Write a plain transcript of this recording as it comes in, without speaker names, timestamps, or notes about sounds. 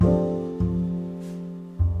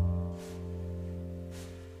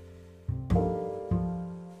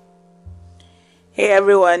Hey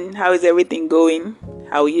everyone, how is everything going?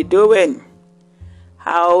 How are you doing?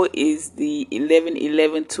 How is the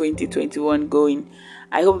 11/11/2021 going?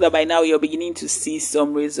 I hope that by now you're beginning to see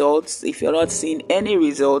some results. If you're not seeing any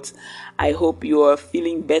results, I hope you are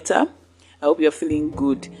feeling better. I hope you're feeling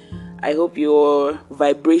good. I hope your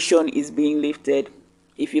vibration is being lifted.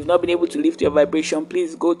 If you've not been able to lift your vibration,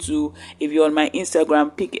 please go to, if you're on my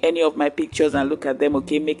Instagram, pick any of my pictures and look at them,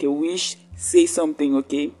 okay? Make a wish, say something,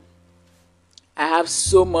 okay? I have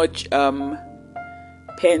so much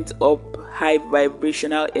pent up high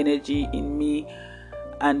vibrational energy in me,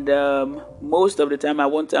 and most of the time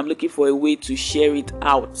I'm looking for a way to share it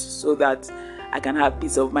out so that I can have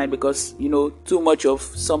peace of mind, because too much of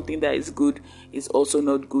something that is good is also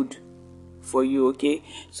not good for you, okay?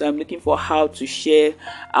 So I'm looking for how to share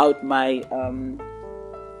out my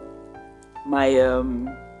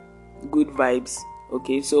good vibes.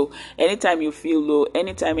 Okay, so anytime you feel low,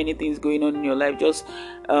 anytime anything is going on in your life, just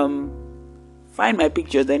find my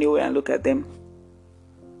pictures anyway and look at them.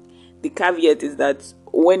 The caveat is that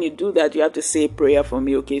when you do that, you have to say a prayer for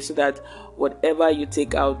me, okay, so that whatever you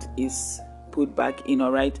take out is put back in,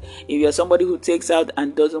 all right? If you're somebody who takes out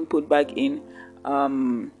and doesn't put back in,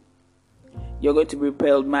 you're going to be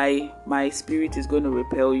repelled. My spirit is going to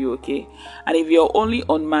repel you, okay? And if you're only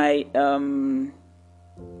on my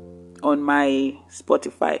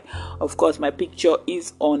Spotify, of course my picture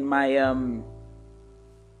is on my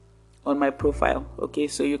profile, okay?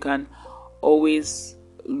 So you can always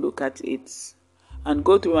look at it and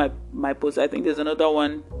go through my post. I think there's another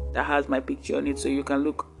one that has my picture on it, so you can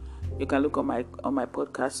look on my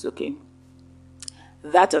podcast, okay?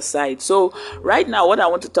 That aside, so right now what I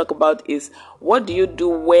want to talk about is, what do you do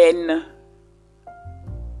when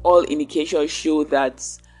all indications show that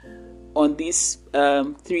on this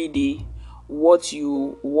 3D, what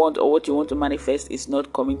you want or what you want to manifest is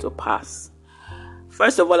not coming to pass?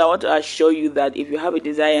 First of all, I want to assure you that if you have a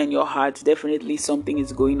desire in your heart, definitely something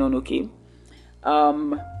is going on, okay?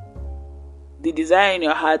 The desire in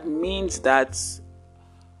your heart means that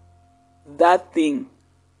thing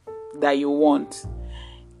that you want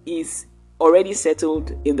is already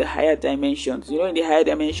settled in the higher dimensions. In the higher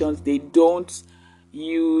dimensions, they don't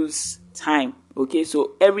use time. Okay,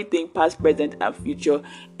 so everything past, present, and future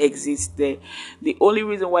exists there. The only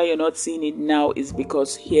reason why you're not seeing it now is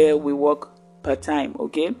because here we work per time.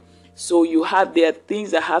 Okay, so there are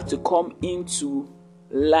things that have to come into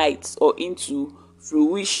light or into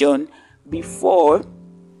fruition before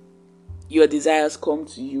your desires come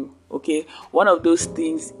to you. Okay, one of those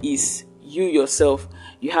things is you yourself.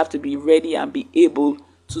 You have to be ready and be able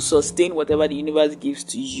to sustain whatever the universe gives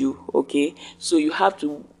to you. Okay, so you have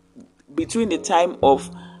to, between the time of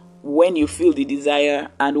when you feel the desire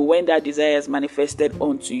and when that desire is manifested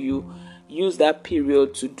onto you, use that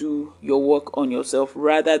period to do your work on yourself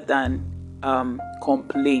rather than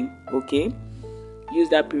complain. Okay, use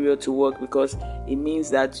that period to work, because it means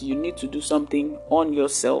that you need to do something on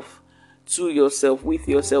yourself, to yourself, with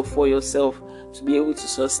yourself, for yourself, to be able to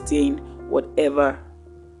sustain whatever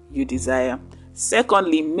you desire.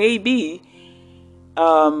 Secondly, maybe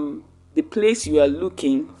the place you are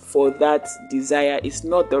looking for that desire is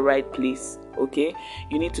not the right place. Okay,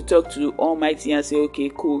 you need to talk to Almighty and say, okay,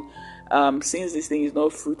 cool, since this thing is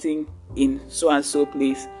not fruiting in so and so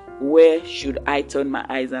place, where should I turn my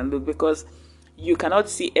eyes and look? Because you cannot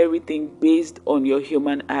see everything based on your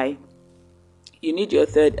human eye. You need your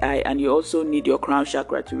third eye, and you also need your crown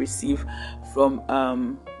chakra to receive from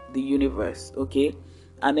the universe. Okay,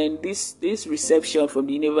 and then this reception from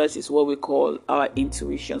the universe is what we call our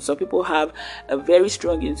intuition. Some people have a very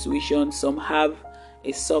strong intuition, some have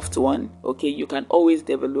a soft one. Okay, you can always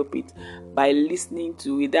develop it by listening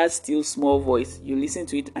to it, that still small voice. You listen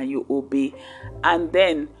to it and you obey, and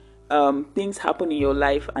then things happen in your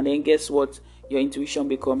life, and then guess what? Your intuition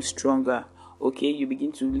becomes stronger. Okay, you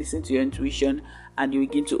begin to listen to your intuition and you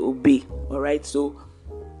begin to obey. All right, so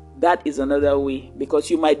that is another way,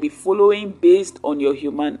 because you might be following based on your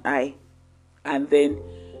human eye, and then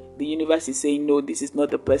the universe is saying, no, this is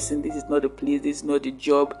not the person, this is not the place, this is not the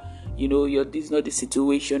job, this is not the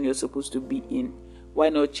situation you're supposed to be in. Why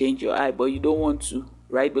not change your eye? But you don't want to,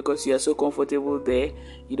 right? Because you are so comfortable there.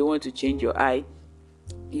 You don't want to change your eye.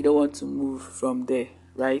 You don't want to move from there,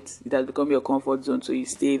 right? It has become your comfort zone, so you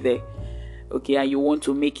stay there. Okay, and you want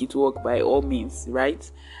to make it work by all means,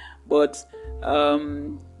 right? But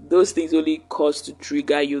those things only cause to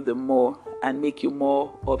trigger you the more and make you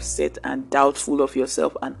more upset and doubtful of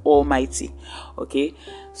yourself and Almighty. Okay,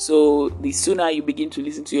 so the sooner you begin to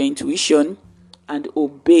listen to your intuition and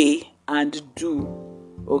obey and do,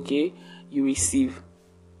 okay, you receive.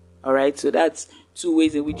 All right, so that's two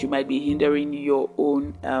ways in which you might be hindering your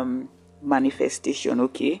own manifestation.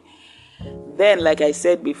 Okay, then like I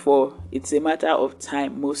said before, it's a matter of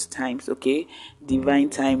time most times. Okay, divine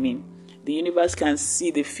timing. The universe can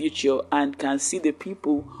see the future and can see the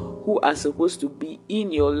people who are supposed to be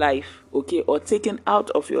in your life, okay, or taken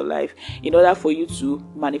out of your life in order for you to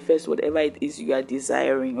manifest whatever it is you are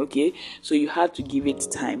desiring. Okay, so you have to give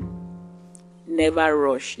it time. Never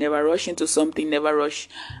rush into something, never rush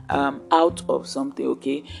out of something.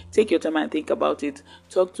 Okay, take your time and think about it.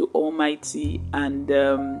 Talk to Almighty and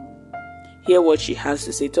hear what she has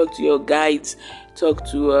to say. Talk to your guides, talk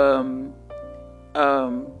to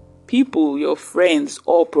people, your friends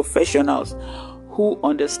or professionals who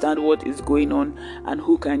understand what is going on and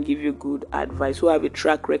who can give you good advice, who have a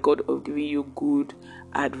track record of giving you good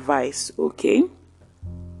advice. Okay,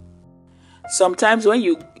 sometimes when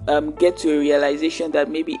you get to a realization that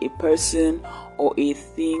maybe a person or a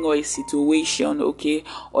thing or a situation, okay,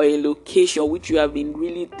 or a location which you have been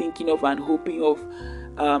really thinking of and hoping of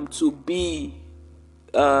to be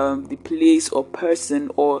the place or person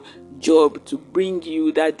or job to bring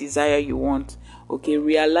you that desire you want, okay,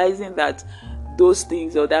 realizing that those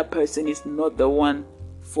things or that person is not the one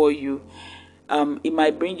for you, it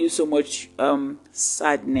might bring you so much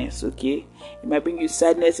sadness. Okay, it might bring you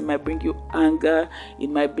sadness, it might bring you anger, it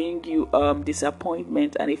might bring you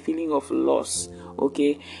disappointment and a feeling of loss.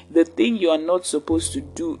 Okay, the thing you are not supposed to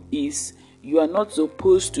do is you are not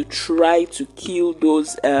supposed to try to kill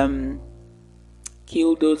those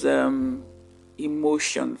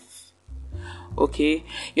emotions. Okay,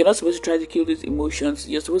 you're not supposed to try to kill these emotions.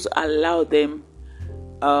 You're supposed to allow them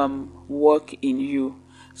work in you.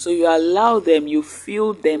 So you allow them, you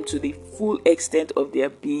feel them to the full extent of their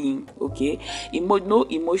being. Okay, no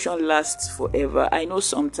emotion lasts forever. I know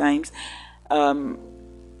sometimes an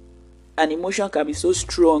emotion can be so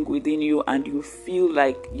strong within you and you feel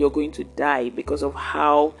like you're going to die because of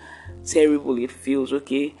how terrible it feels.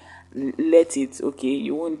 Okay, let it. Okay,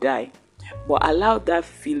 you won't die, but allow that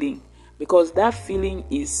feeling, because that feeling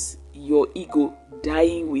is your ego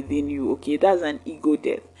dying within you. Okay, that's an ego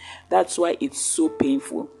death. That's why it's so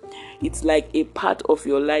painful. It's like a part of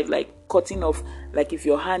your life, like cutting off, like if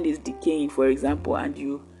your hand is decaying, for example, and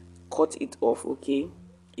you cut it off. Okay,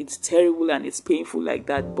 it's terrible and it's painful like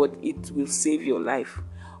that, but it will save your life.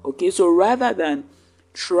 Okay, so rather than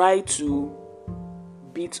try to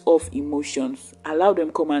beat off emotions, allow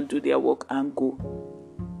them come and do their work and go,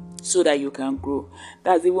 so that you can grow.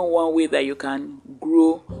 That's even one way that you can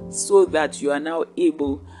grow, so that you are now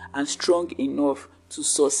able and strong enough to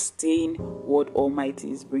sustain what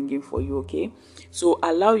Almighty is bringing for you. Okay, so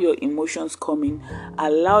allow your emotions come in,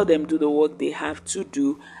 allow them do the work they have to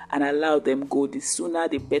do, and allow them go. The sooner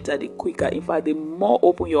the better, the quicker. In fact, the more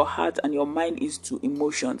open your heart and your mind is to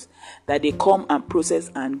emotions, that they come and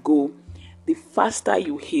process and go, the faster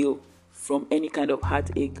you heal from any kind of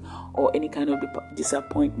heartache or any kind of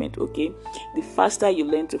disappointment. Okay, the faster you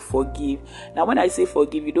learn to forgive. Now when I say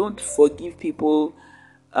forgive, you don't forgive people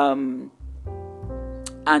and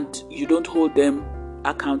you don't hold them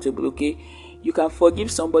accountable. Okay, you can forgive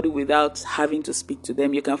somebody without having to speak to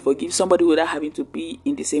them. You can forgive somebody without having to be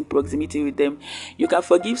in the same proximity with them. You can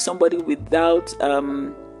forgive somebody without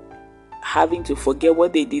having to forget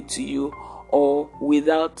what they did to you, or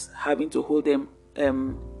without having to hold them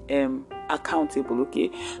accountable.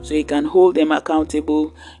 Okay, so you can hold them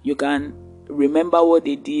accountable, you can remember what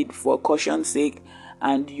they did for caution's sake,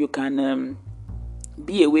 and you can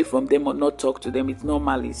be away from them or not talk to them. It's not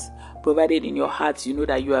malice, provided in your heart you know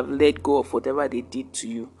that you have let go of whatever they did to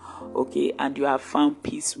you. Okay, and you have found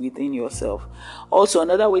peace within yourself. Also,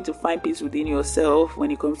 another way to find peace within yourself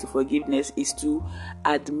when it comes to forgiveness is to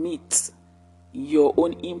admit your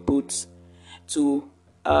own input to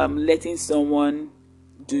letting someone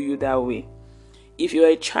do you that way. If you're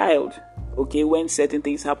a child, okay, when certain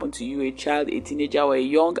things happen to you, a child, a teenager, or a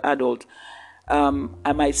young adult,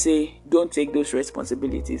 I might say don't take those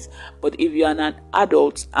responsibilities. But if you're an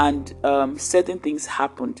adult and certain things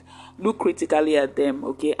happened, look critically at them,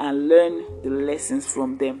 okay, and learn the lessons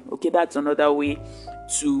from them. Okay, that's another way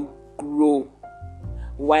to grow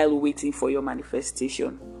while waiting for your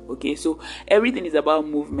manifestation. Okay, so everything is about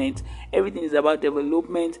movement, everything is about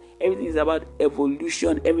development, everything is about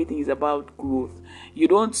evolution, everything is about growth. You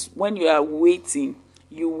don't, when you are waiting,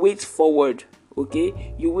 you wait forward.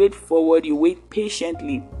 Okay, you wait forward, you wait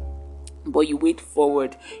patiently, but you wait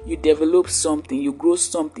forward. You develop something, you grow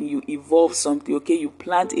something, you evolve something. Okay, you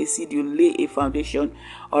plant a seed, you lay a foundation,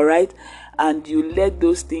 all right, and you let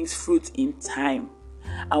those things fruit in time.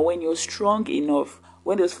 And when you're strong enough,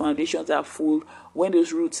 when those foundations are full, when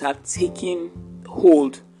those roots have taken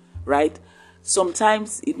hold, right,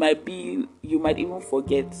 Sometimes it might be you might even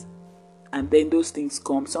forget, and then those things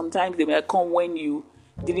come. Sometimes they might come when you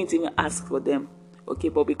didn't even ask for them. Okay,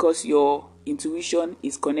 but because your intuition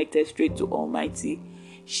is connected straight to Almighty,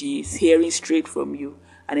 she's hearing straight from you,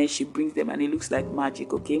 and then she brings them, and it looks like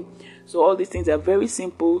magic. Okay, so all these things are very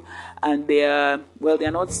simple, and they're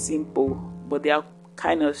not simple, but they are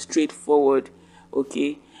kind of straightforward.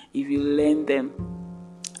 Okay, if you learn them,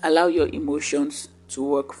 allow your emotions to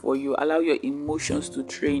work for you, allow your emotions to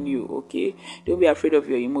train you. Okay, don't be afraid of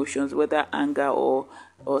your emotions, whether anger or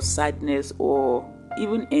sadness or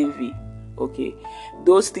even envy. Okay,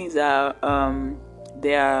 those things are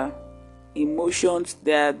they are emotions.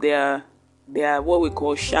 They are what we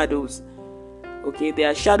call shadows. Okay, they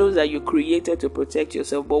are shadows that you created to protect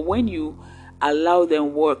yourself, but when you allow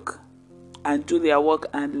them work and do their work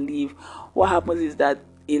and leave, what happens is that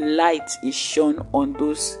a light is shone on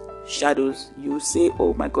those shadows. You say,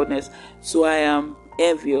 oh my goodness, so I am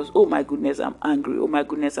envious, oh my goodness, I'm angry, oh my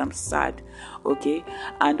goodness, I'm sad. Okay,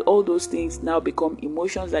 and all those things now become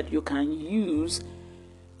emotions that you can use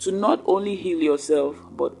to not only heal yourself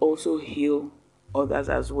but also heal others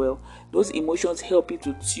as well. Those emotions help you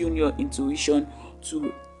to tune your intuition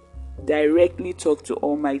to directly talk to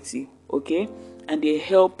Almighty. Okay, and they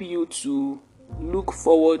help you to look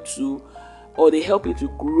forward to, or they help you to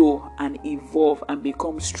grow and evolve and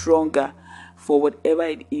become stronger for whatever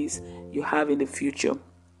it is you have in the future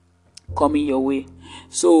coming your way.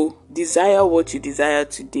 So desire what you desire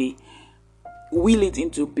today, will it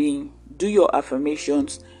into being, do your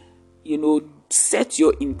affirmations, set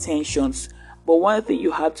your intentions. But one thing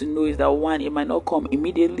you have to know is that, one, it might not come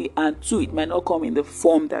immediately, and two, it might not come in the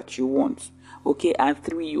form that you want. Okay, and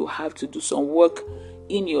three, you have to do some work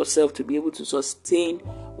in yourself to be able to sustain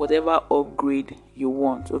whatever upgrade you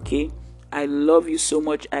want. Okay, I love you so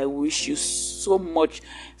much. I wish you so much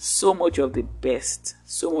of the best,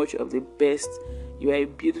 You are a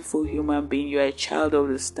beautiful human being. You are a child of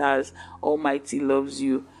the stars. Almighty loves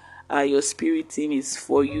you. Your spirit team is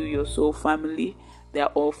for you. Your soul family, they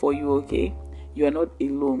are all for you. Okay, you are not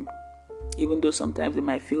alone. Even though sometimes it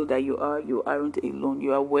might feel that you aren't alone.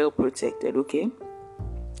 You are well protected. Okay,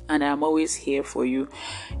 and I'm always here for you.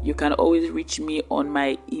 You can always reach me on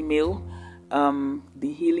my email,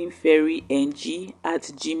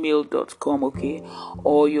 thehealingfairyng@gmail.com. Okay,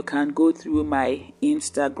 or you can go through my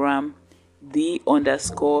Instagram,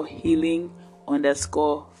 the_healing_fairy_ng_.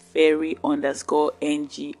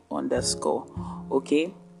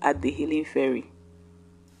 Okay, at the healing fairy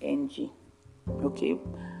ng. Okay,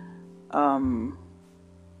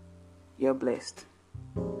 you're blessed.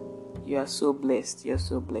 You are so blessed. You're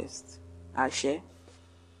so blessed. Ashe.